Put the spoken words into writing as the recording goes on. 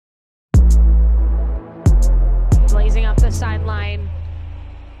the sideline.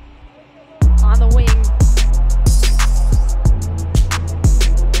 On the wing.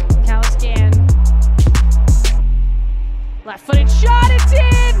 Caliscan. Left-footed shot, it's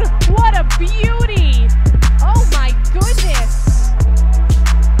in! What a beauty! Oh my goodness!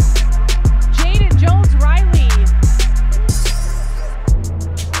 Jaden Jones-Riley.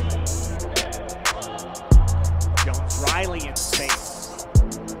 Jones-Riley in space.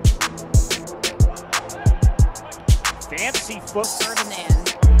 Fancy foot. Ferdinand.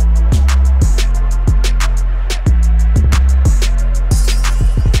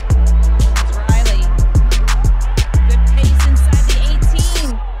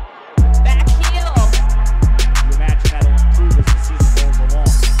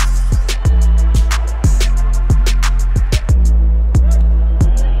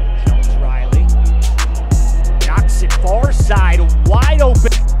 Wide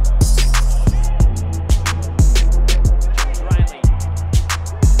open. Riley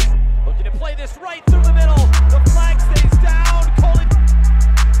looking to play this right through the middle. The flag stays down. Colin.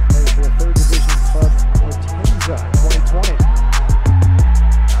 Play for the third division club, Hortensia 2020.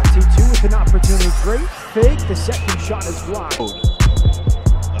 Now T2 with an opportunity. Great fake. The second shot is blocked. A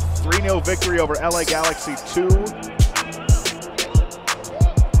 3-0 victory over LA Galaxy 2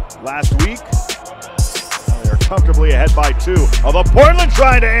 last week. They're comfortably ahead by 2. Although Portland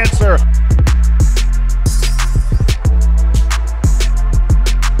trying to answer.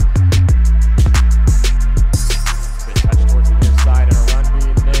 Good touch towards the near side and a run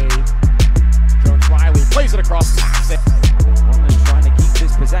being made. Jones-Riley plays it across. Portland trying to keep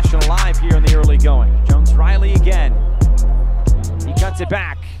this possession alive here in the early going. Jones-Riley again. He cuts it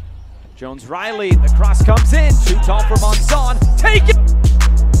back. Jones-Riley, the cross comes in. Too tall for Monson. Take it!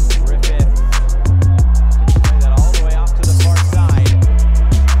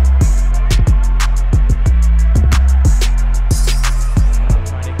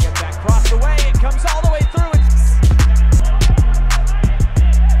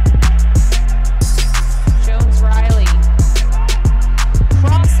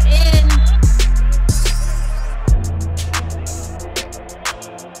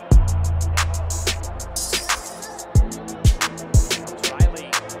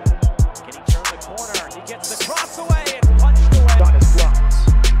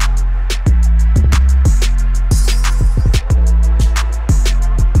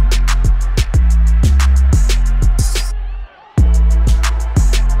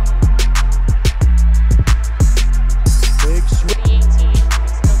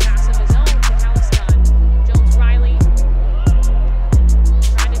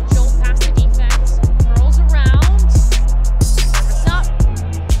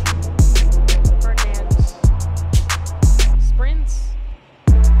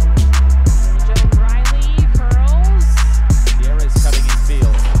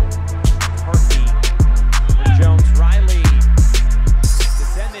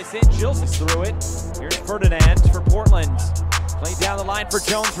 Through it. Here's Ferdinand for Portland. Played down the line for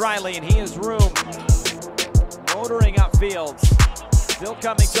Jones-Riley, and he has room. Motoring upfield. Still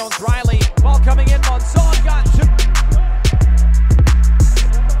coming, Jones-Riley. Ball coming in, Monson got 2.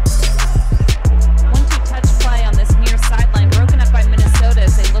 1-2 touch play on this near sideline, broken up by Minnesota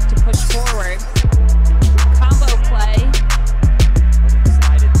as they look to push forward. Combo play.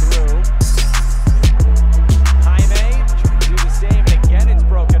 Slide it through. Jaime trying to do the same, and again it's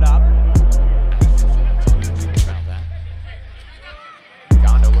broken up.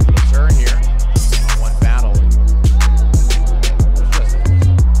 Turn here on one battle.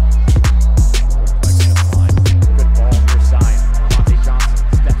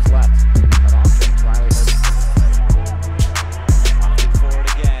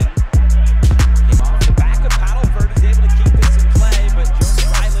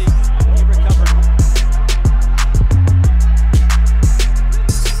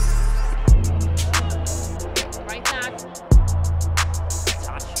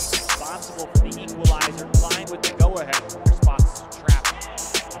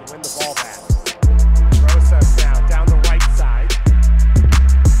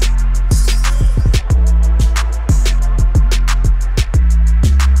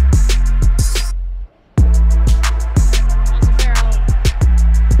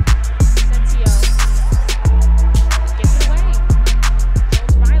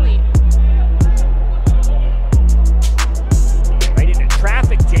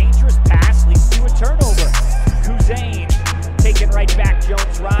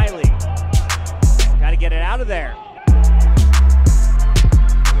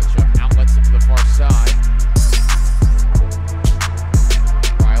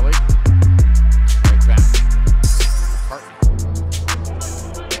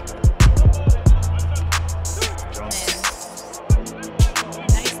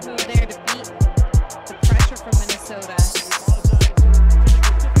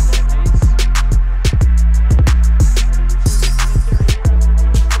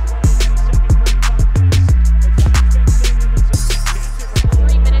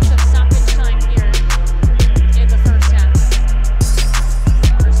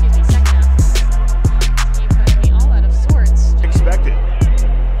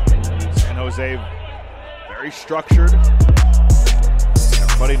 very structured.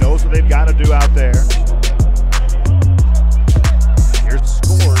 Everybody knows what they've got to do out there. Here's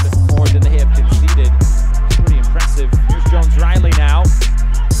scored more than they have conceded. It's pretty impressive. Here's Jones Riley now.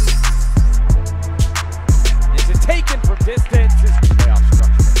 Is it taken from distance? This is playoff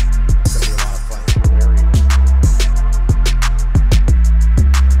structure. It's going to be a lot of fun. Very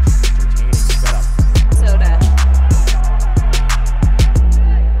entertaining setup. Soda.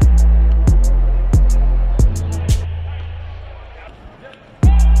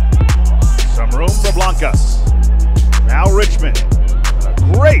 Some room for Blancas. Now Richmond. A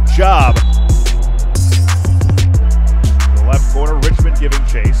great job. In the left corner, Richmond giving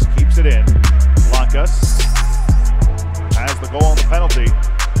chase. Keeps it in. Blancas has the goal on the penalty.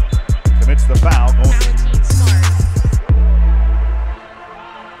 Commits the foul. Valentine Smart.